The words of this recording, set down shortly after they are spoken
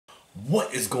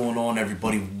What is going on,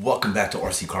 everybody? Welcome back to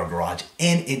RC Car Garage,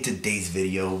 and in today's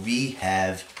video we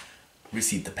have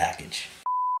received the package.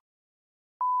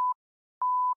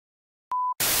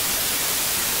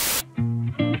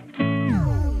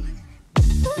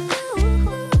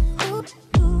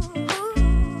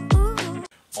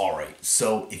 Alright,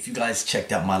 so if you guys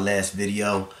checked out my last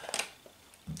video,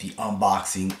 the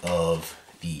unboxing of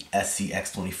the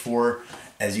SCX24,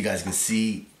 as you guys can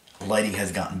see, lighting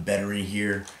has gotten better in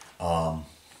here. I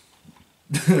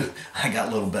got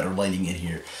a little better lighting in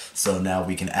here, so now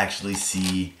we can actually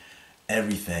see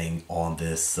everything on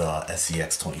this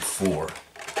SCX24.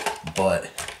 But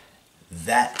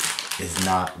that is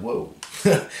not,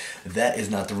 that is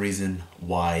not the reason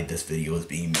why this video is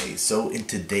being made. So in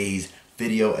today's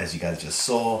video, as you guys just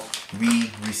saw, we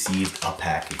received a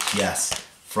package. Yes,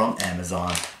 from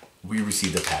Amazon, we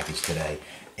received a package today.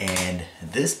 And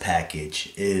this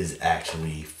package is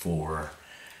actually for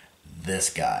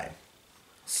this guy.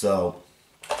 So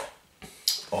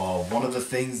one of the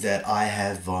things that I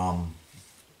have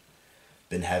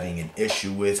been having an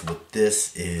issue with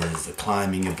this is the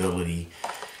climbing ability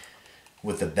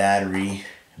with the battery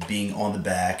being on the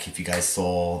back. If you guys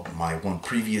saw my one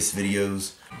previous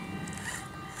videos,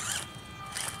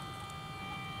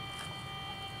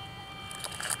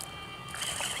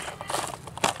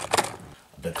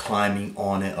 the climbing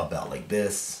on it about like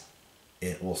this,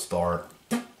 it will start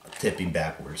tipping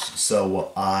backwards. So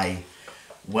what I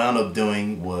wound up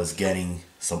doing was getting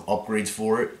some upgrades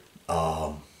for it.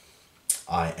 I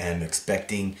am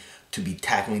expecting to be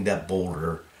tackling that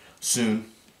boulder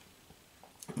soon,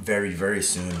 very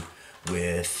soon,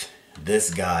 with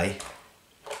this guy,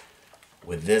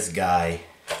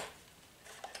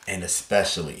 and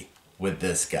especially with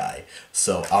this guy.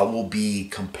 So I will be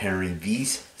comparing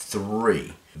these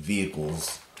three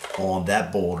vehicles on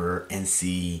that boulder and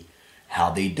see how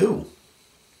they do.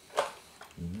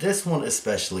 This one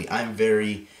especially, I'm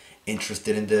very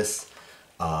interested in this.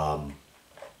 I'm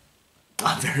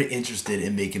very interested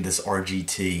in making this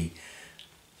RGT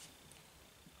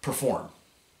perform.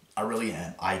 I really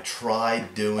am. I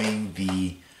tried doing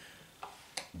the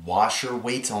washer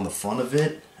weights on the front of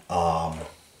it,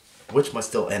 which might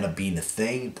still end up being the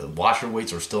thing. The washer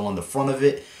weights are still on the front of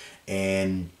it,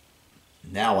 and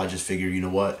now I just figure, you know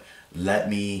what, let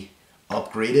me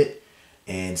upgrade it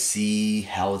and see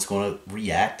how it's going to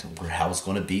react, or how it's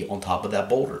going to be on top of that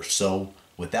boulder. So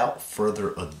without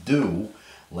further ado,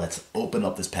 let's open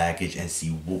up this package and see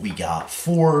what we got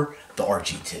for the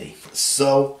RGT.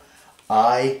 So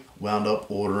I wound up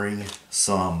ordering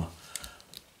some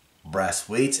brass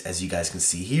weights, as you guys can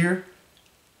see here.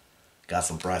 Got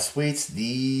some brass weights.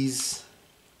 These,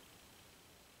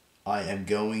 I am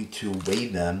going to weigh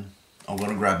them. I'm going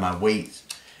to grab my weights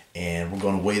and we're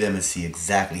going to weigh them and see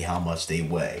exactly how much they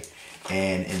weigh.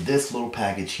 And in this little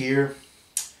package here,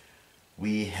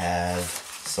 we have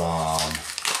some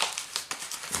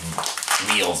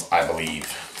wheels, I believe.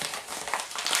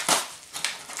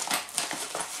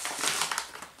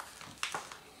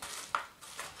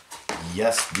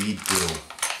 Yes, we do.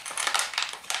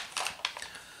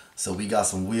 So we got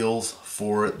some wheels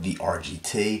for the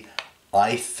RGT.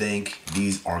 I think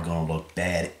these are going to look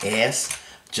badass,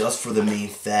 just for the main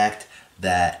fact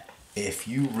that if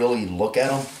you really look at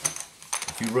them,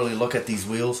 if you really look at these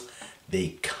wheels,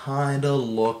 they kind of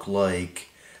look like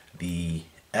the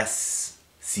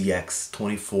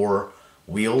SCX24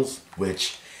 wheels,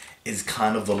 which is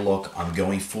kind of the look I'm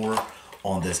going for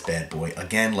on this bad boy.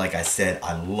 Again, like I said,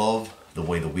 I love the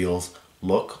way the wheels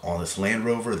look on this Land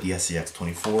Rover, the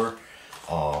SCX24.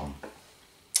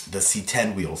 The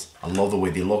C10 wheels, I love the way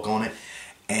they look on it,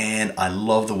 and I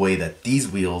love the way that these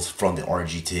wheels from the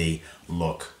RGT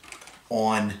look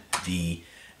on the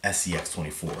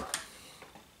SCX24.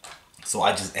 So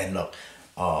I just ended up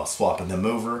swapping them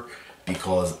over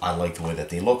because I like the way that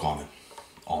they look on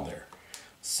there.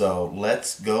 So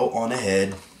let's go on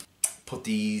ahead, put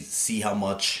these, see how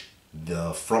much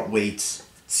the front weights,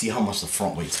 see how much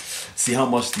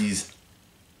these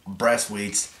brass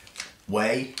weights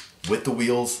weigh with the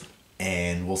wheels,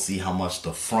 and we'll see how much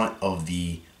the front of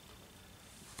the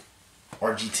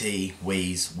RGT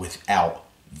weighs without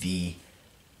the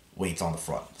weights on the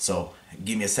front. So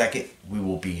give me a second, we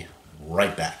will be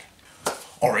right back.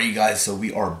 Alright, you guys, so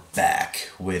we are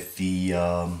back with the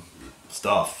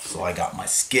stuff. So I got my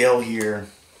scale here,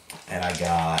 and I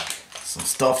got some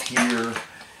stuff here,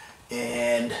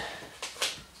 and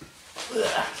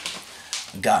I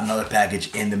got another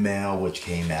package in the mail, which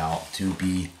came out to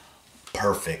be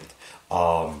perfect.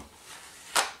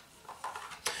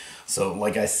 So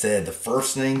like I said, the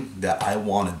first thing that I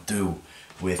want to do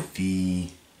with the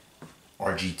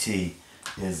RGT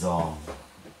is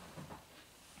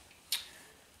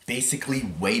basically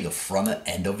weigh the front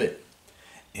end of it,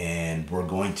 and we're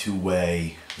going to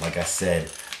weigh, like I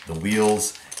said, the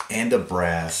wheels and the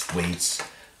brass weights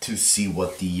to see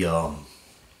what the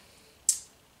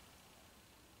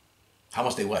how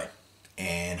much they weigh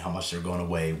and how much they're going to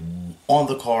weigh on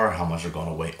the car, how much they're going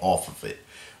to weigh off of it.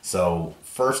 So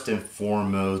first and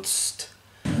foremost,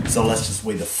 so let's just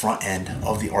weigh the front end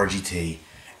of the RGT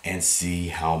and see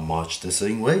how much this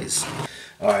thing weighs.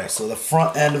 All right, so the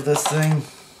front end of this thing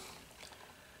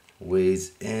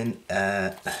weighs in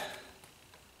at,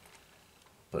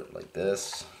 put it like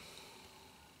this,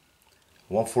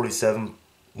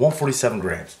 147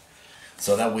 grams.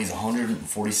 So that weighs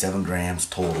 147 grams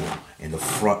total in the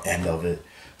front end of it.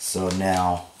 So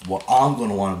now what I'm going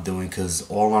to want to doing, because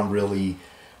all I'm really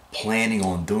planning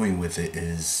on doing with it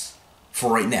is,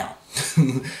 for right now,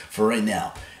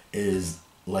 is,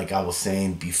 like I was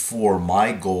saying before,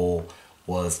 my goal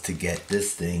was to get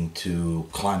this thing to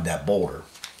climb that boulder.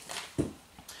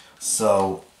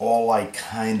 So all I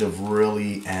kind of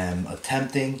really am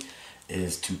attempting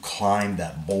is to climb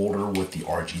that boulder with the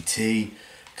RGT,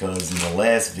 because in the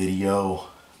last video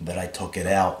that I took it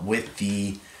out with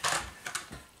the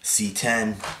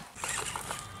C10,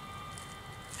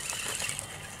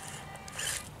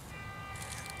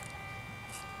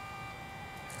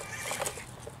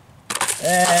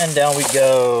 and down we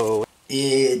go.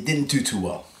 It didn't do too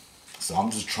well, so I'm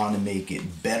just trying to make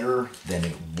it better than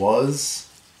it was.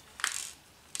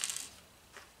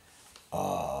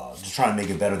 Just trying to make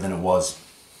it better than it was,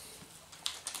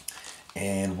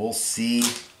 and we'll see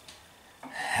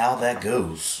how that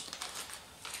goes.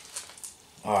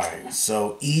 Alright,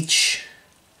 so each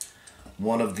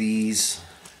one of these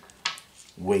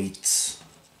weights,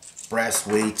 brass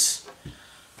weights,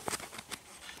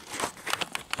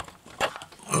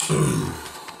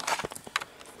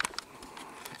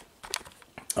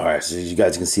 alright, so as you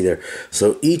guys can see there,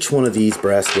 so each one of these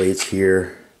brass weights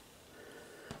here,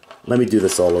 let me do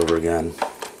this all over again.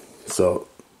 So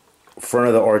front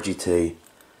of the RGT,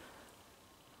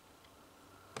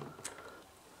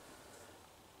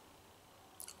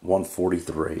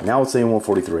 $143. Now it's saying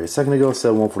 143. A second ago it said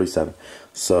 147.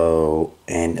 So,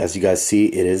 and as you guys see,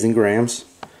 it is in grams.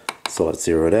 So let's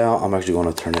zero it out. I'm actually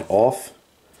going to turn it off.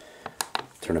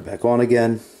 Turn it back on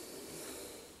again.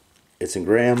 It's in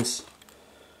grams.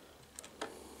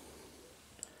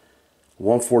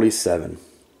 147.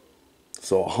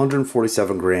 So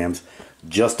 147 grams,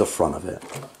 just the front of it.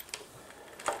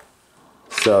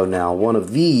 So now one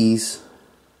of these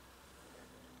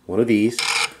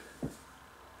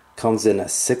comes in at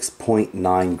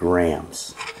 6.9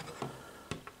 grams.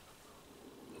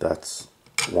 That's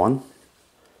 1,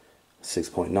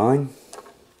 6.9,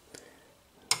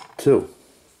 2.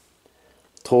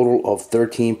 Total of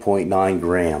 13.9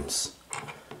 grams.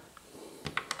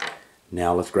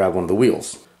 Now let's grab one of the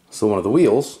wheels. So one of the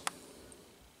wheels,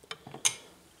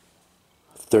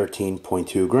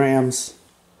 13.2 grams.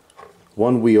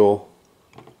 One wheel,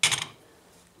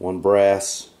 one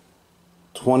brass,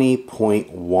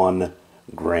 20.1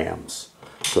 grams.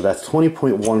 So that's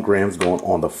 20.1 grams going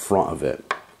on the front of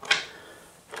it.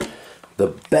 The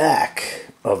back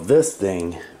of this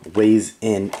thing weighs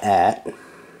in at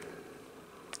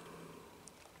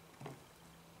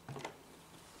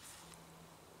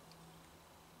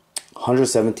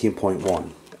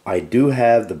 117.1. I do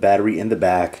have the battery in the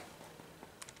back.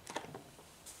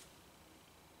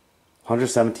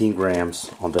 117 grams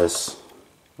on this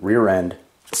rear end.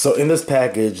 So in this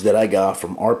package that I got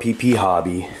from RPP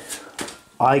Hobby,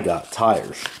 I got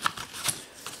tires.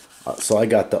 So I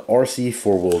got the RC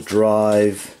 4-wheel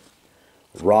drive,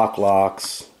 Rock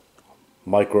Locks,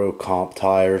 Micro Comp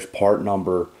tires, part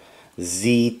number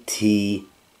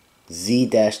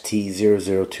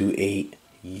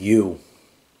Z-T0028U.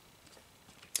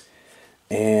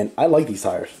 And I like these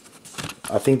tires.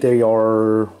 I think they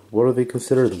are, what are they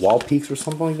considered? Wild Peaks or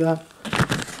something like that?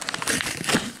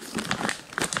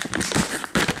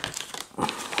 I'm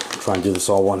trying to do this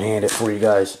all one-handed for you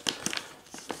guys.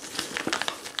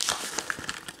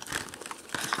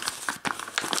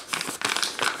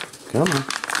 Come on.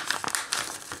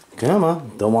 Come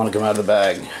on. Don't want to come out of the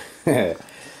bag.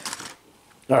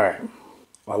 Alright.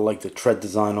 I like the tread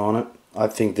design on it. I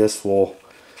think these will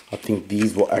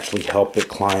actually help it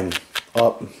climb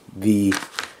up the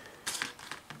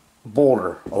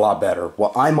boulder a lot better.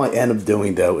 What I might end up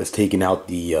doing though is taking out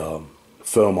the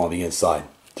foam on the inside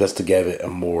just to give it a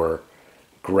more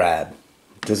grab.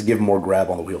 Just to give more grab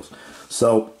on the wheels.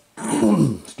 So,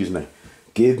 excuse me.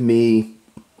 Give me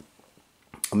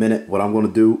a minute. What I'm going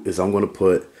to do is I'm going to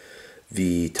put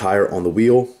the tire on the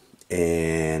wheel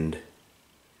and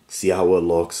see how it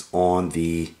looks on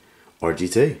the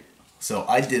RGT. So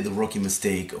I did the rookie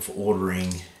mistake of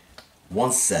ordering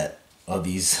one set of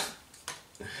these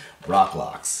rock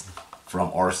locks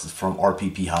from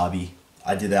RPP Hobby.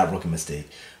 I did that rookie mistake.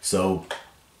 So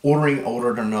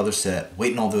ordered another set,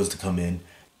 waiting on those to come in.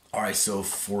 All right, so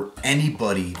for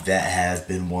anybody that has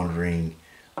been wondering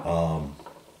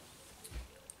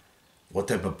what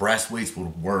type of brass weights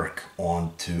would work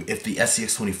onto, if the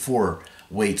SCX24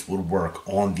 weights would work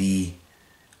on the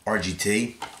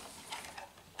RGT,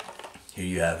 here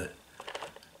you have it.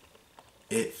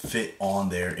 It fits on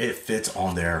there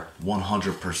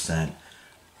 100%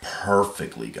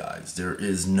 perfectly, guys. There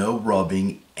is no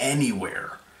rubbing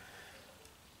anywhere.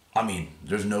 I mean,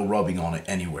 there's no rubbing on it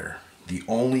anywhere. The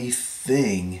only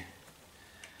thing,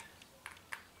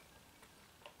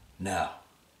 now,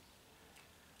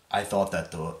 I thought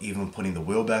that even putting the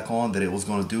wheel back on, that it was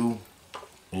going to do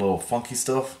a little funky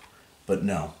stuff, but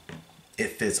no,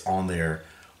 it fits on there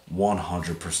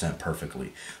 100%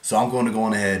 perfectly. So I'm going to go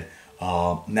on ahead,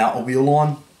 mount a wheel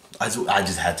on. I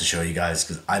just had to show you guys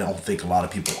because I don't think a lot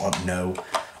of people know.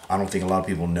 I don't think a lot of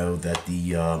people know that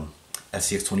the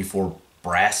SCX24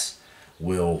 brass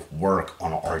will work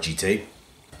on an RGT.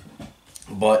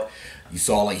 But you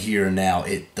saw like here and now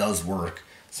it does work.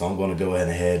 So I'm going to go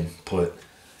ahead and put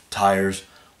tires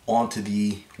onto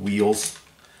the wheels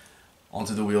and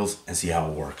see how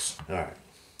it works. All right.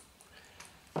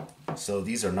 So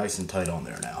these are nice and tight on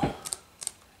there now.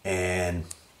 And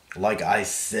like I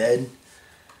said,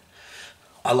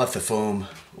 I left the foam.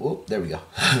 Oh, there we go.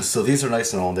 So these are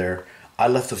nice and on there. I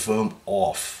left the foam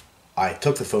off. I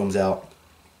took the foams out.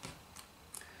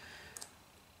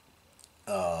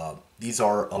 These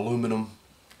are aluminum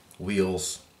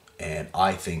wheels, and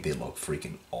I think they look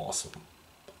freaking awesome.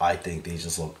 I think they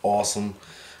just look awesome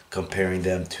comparing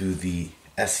them to the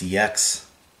SCX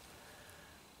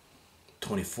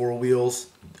 24 wheels.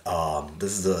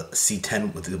 This is the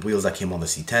C10 with the wheels that came on the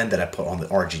C10 that I put on the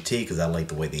RGT because I like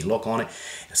the way they look on it.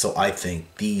 So I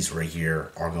think these right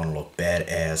here are going to look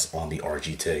badass on the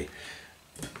RGT.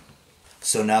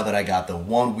 So now that I got the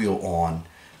one wheel on,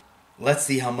 let's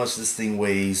see how much this thing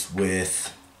weighs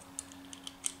with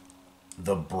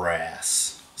the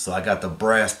brass. So I got the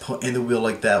brass put in the wheel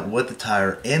like that with the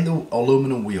tire and the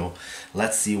aluminum wheel.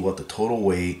 Let's see what the total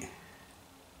weight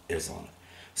is on it.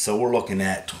 So we're looking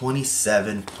at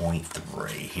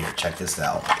 27.3 here. Check this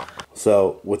out.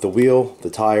 So with the wheel, the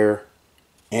tire,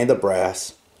 and the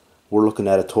brass, we're looking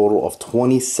at a total of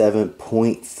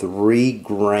 27.3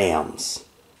 grams.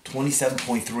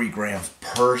 27.3 grams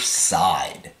per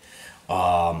side.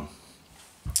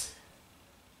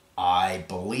 I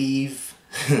believe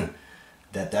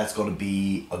that that's going to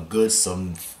be a good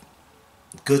sufficient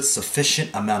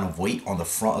amount of weight on the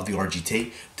front of the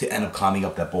RGT to end up climbing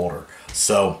up that boulder.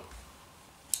 So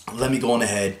let me go on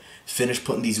ahead, finish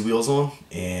putting these wheels on,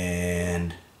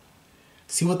 and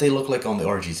see what they look like on the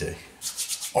RGT.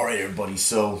 All right, everybody.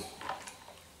 So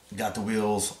got the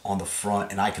wheels on the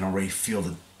front, and I can already feel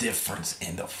the difference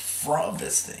in the front of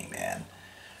this thing, man.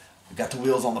 I got the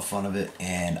wheels on the front of it,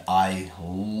 and I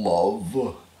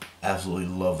absolutely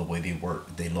love the way they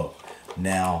look.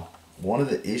 Now, one of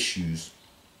the issues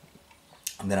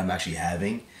that I'm actually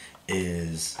having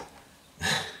is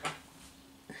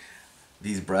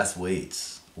these brass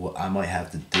weights. What I might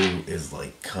have to do is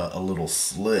like cut a little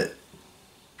slit.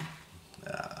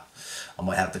 I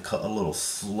might have to cut a little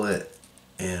slit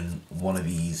in one of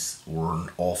these or in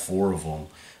all four of them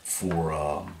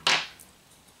for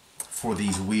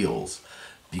these wheels,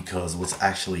 because what's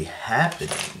actually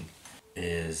happening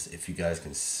is, if you guys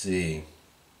can see,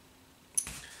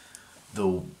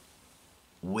 the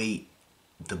weight,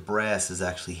 the brass is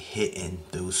actually hitting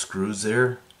those screws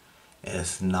there, and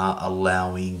it's not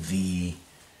allowing the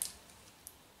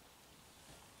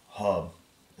hub,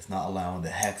 it's not allowing the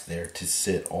hex there to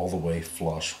sit all the way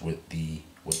flush with the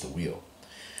wheel.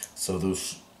 So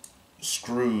those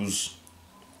screws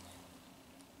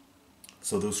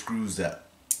that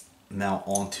mount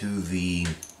onto the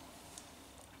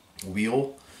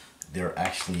wheel, they're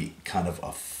actually kind of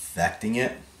affecting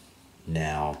it.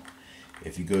 Now,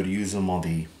 if you go to use them on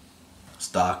the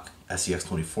stock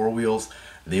SCX24 wheels,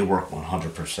 they work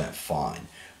 100% fine.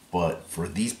 But for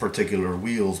these particular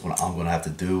wheels, what I'm going to have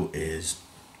to do is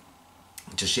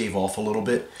just shave off a little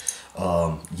bit.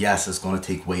 Yes, it's going to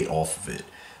take weight off of it,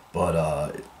 but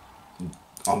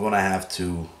I'm going to have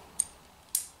to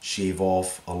shave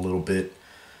off a little bit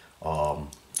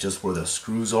just where the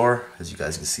screws are, as you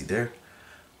guys can see there.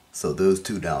 So those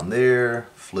two down there,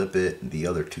 flip it, the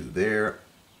other two there.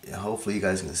 And hopefully you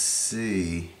guys can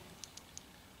see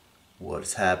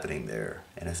what's happening there,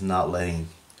 and it's not letting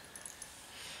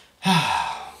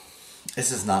it's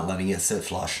just not letting it sit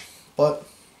flush. But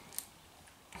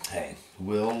hey,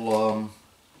 we'll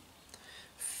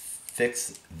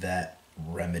fix that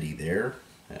remedy there.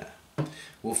 Yeah,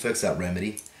 we'll fix that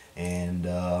remedy, and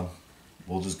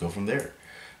we'll just go from there.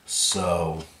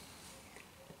 So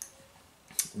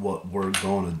what we're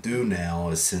going to do now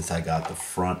is, since I got the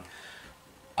front,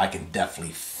 I can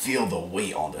definitely feel the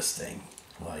weight on this thing.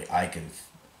 Like I can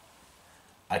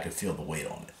feel the weight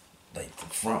on it. Like the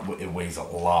front, it weighs a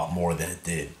lot more than it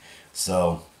did.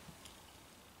 So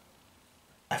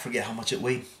I forget how much it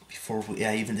weighed before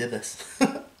I even did this.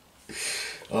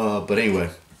 But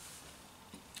anyway,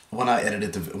 when I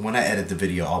edit the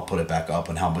video, I'll put it back up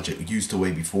on how much it used to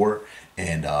weigh before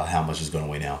and how much it's going to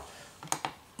weigh now.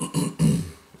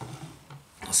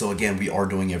 So again, we are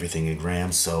doing everything in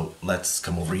grams. So let's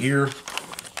come over here.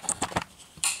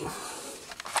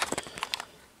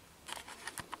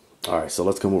 All right, so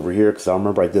let's come over here, because I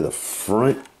remember I did the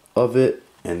front of it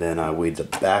and then I weighed the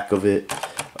back of it.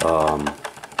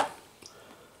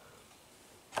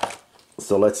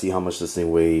 So let's see how much this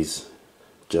thing weighs.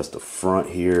 Just the front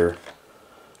here.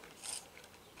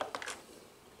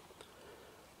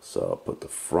 So I'll put the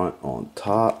front on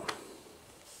top.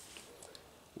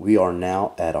 We are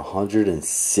now at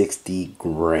 160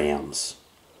 grams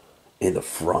in the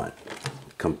front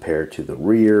compared to the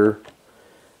rear.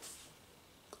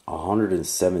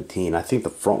 117. I think the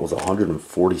front was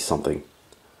 140 something.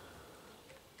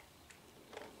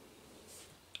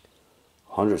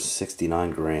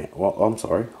 169 grand. Well, I'm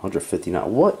sorry,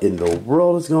 159. What in the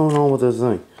world is going on with this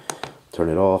thing? Turn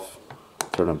it off,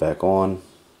 turn it back on,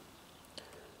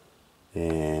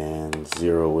 and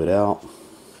zero it out.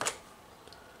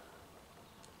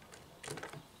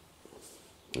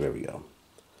 There we go.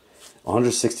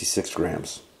 166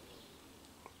 grams.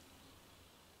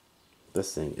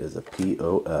 This thing is a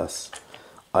POS.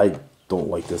 I don't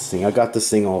like this thing. I got this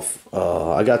thing off.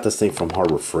 I got this thing from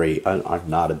Harbor Freight. I'm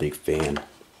not a big fan.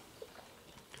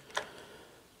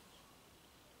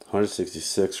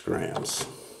 166 grams.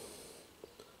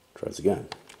 Try this again.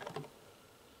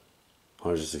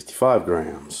 165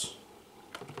 grams.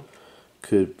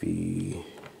 Could be.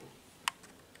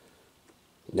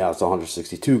 Now it's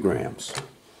 162 grams.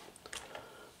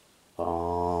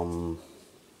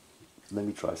 Let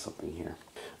me try something here.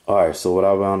 Alright, so what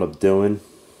I wound up doing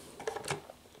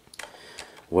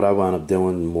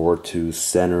more to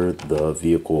center the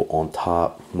vehicle on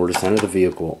top,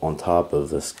 of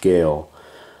the scale,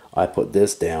 I put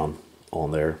this down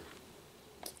on there,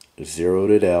 zeroed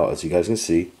it out, as you guys can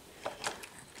see.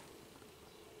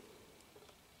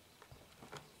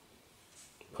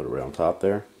 Put it right on top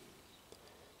there.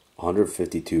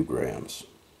 152 grams.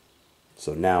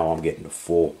 So now I'm getting the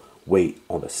full weight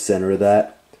on the center of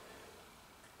that.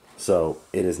 So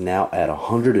it is now at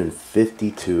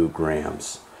 152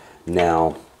 grams.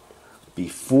 Now,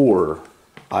 before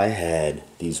I had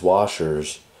these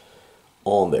washers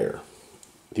on there,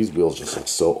 these wheels just look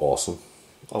so awesome.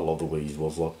 I love the way these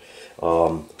wheels look.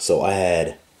 So I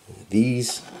had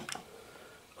these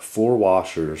 4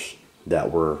 washers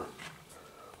that were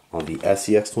on the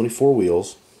SCX24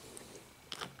 wheels,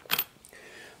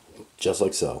 just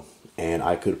like so. And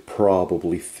I could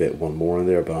probably fit one more in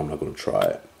there, but I'm not going to try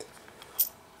it.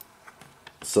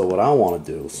 So what I want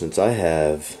to do, since I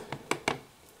have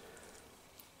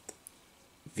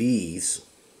these,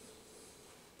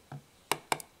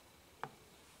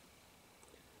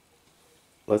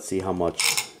 let's see how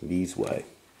much these weigh.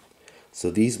 So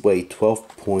these weigh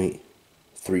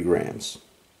 12.3 grams.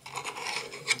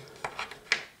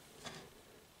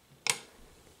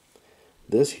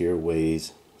 This here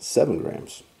weighs 7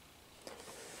 grams.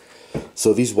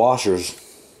 So these washers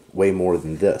weigh more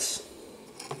than this.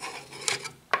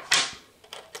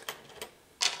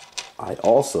 I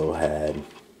also had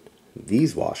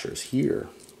these washers here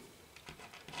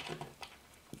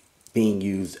being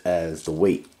used as the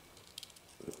weight.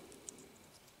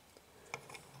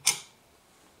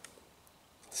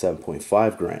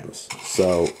 .5 grams.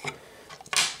 So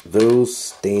those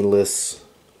stainless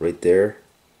right there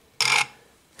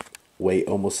weigh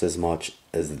almost as much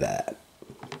as that.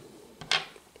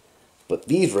 But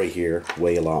these right here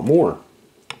weigh a lot more.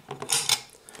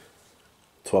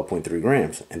 12.3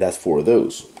 grams, and that's 4 of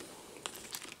those.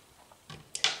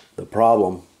 The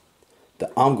problem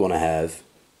that I'm going to have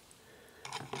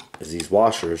is these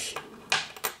washers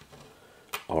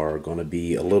are going to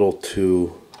be a little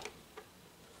too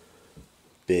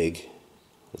big,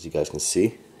 as you guys can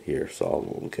see here. So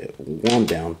I'll look at one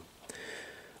down.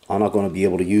 I'm not going to be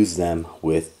able to use them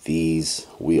with these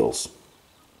wheels.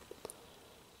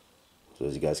 So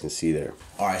as you guys can see there.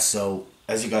 All right, so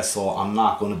as you guys saw, I'm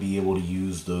not going to be able to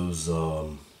use those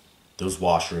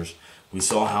washers. We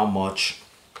saw how much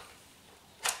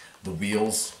the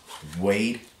wheels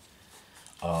weighed.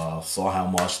 Saw how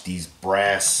much this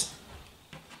brass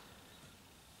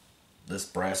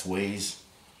weighs.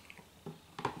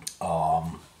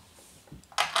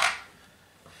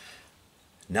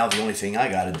 Now the only thing I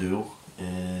gotta do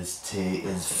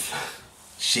is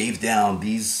shave down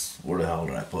these. Where the hell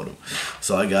did I put them?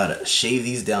 So I gotta shave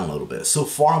these down a little bit. So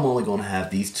far I'm only gonna have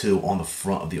these two on the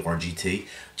front of the RGT,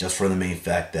 just for the main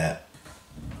fact that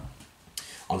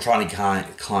I'm trying to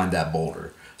climb that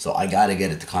boulder. So I gotta get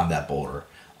it to climb that boulder.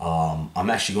 I'm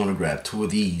actually gonna grab two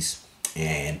of these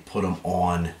and put them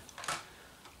on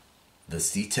the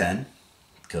C10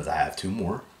 because I have two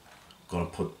more. I'm gonna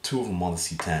put two of them on the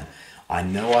C10. I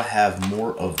know I have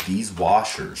more of these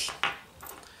washers.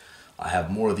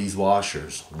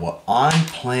 What I'm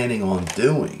planning on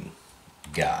doing,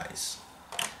 guys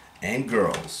and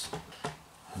girls,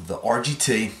 the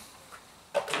RGT,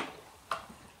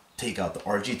 take out the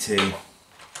RGT,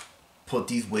 put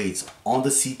these weights on the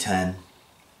C10,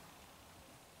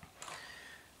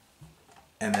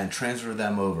 and then transfer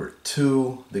them over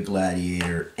to the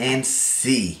Gladiator and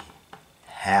see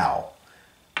how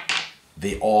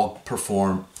they all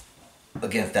perform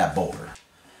against that boulder.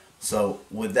 So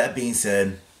with that being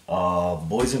said,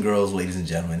 boys and girls, ladies and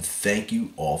gentlemen, thank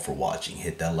you all for watching.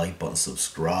 Hit that like button,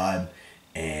 subscribe,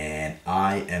 and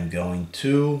I am going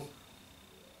to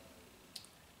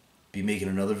be making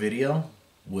another video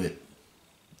with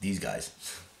these guys.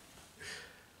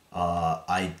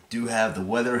 I do have, the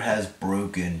weather has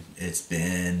broken. It's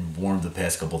been warm the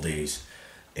past couple days,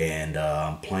 and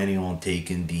I'm planning on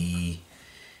taking the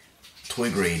toy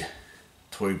grade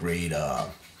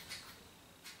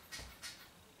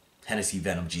Hennessy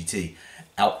Venom GT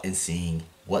out and seeing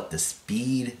what the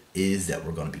speed is that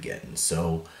we're going to be getting.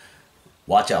 So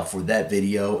watch out for that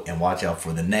video, and watch out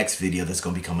for the next video that's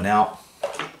going to be coming out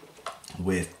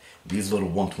with these little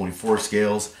 124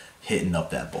 scales hitting up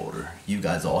that boulder. You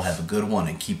guys all have a good one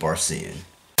and keep RCing.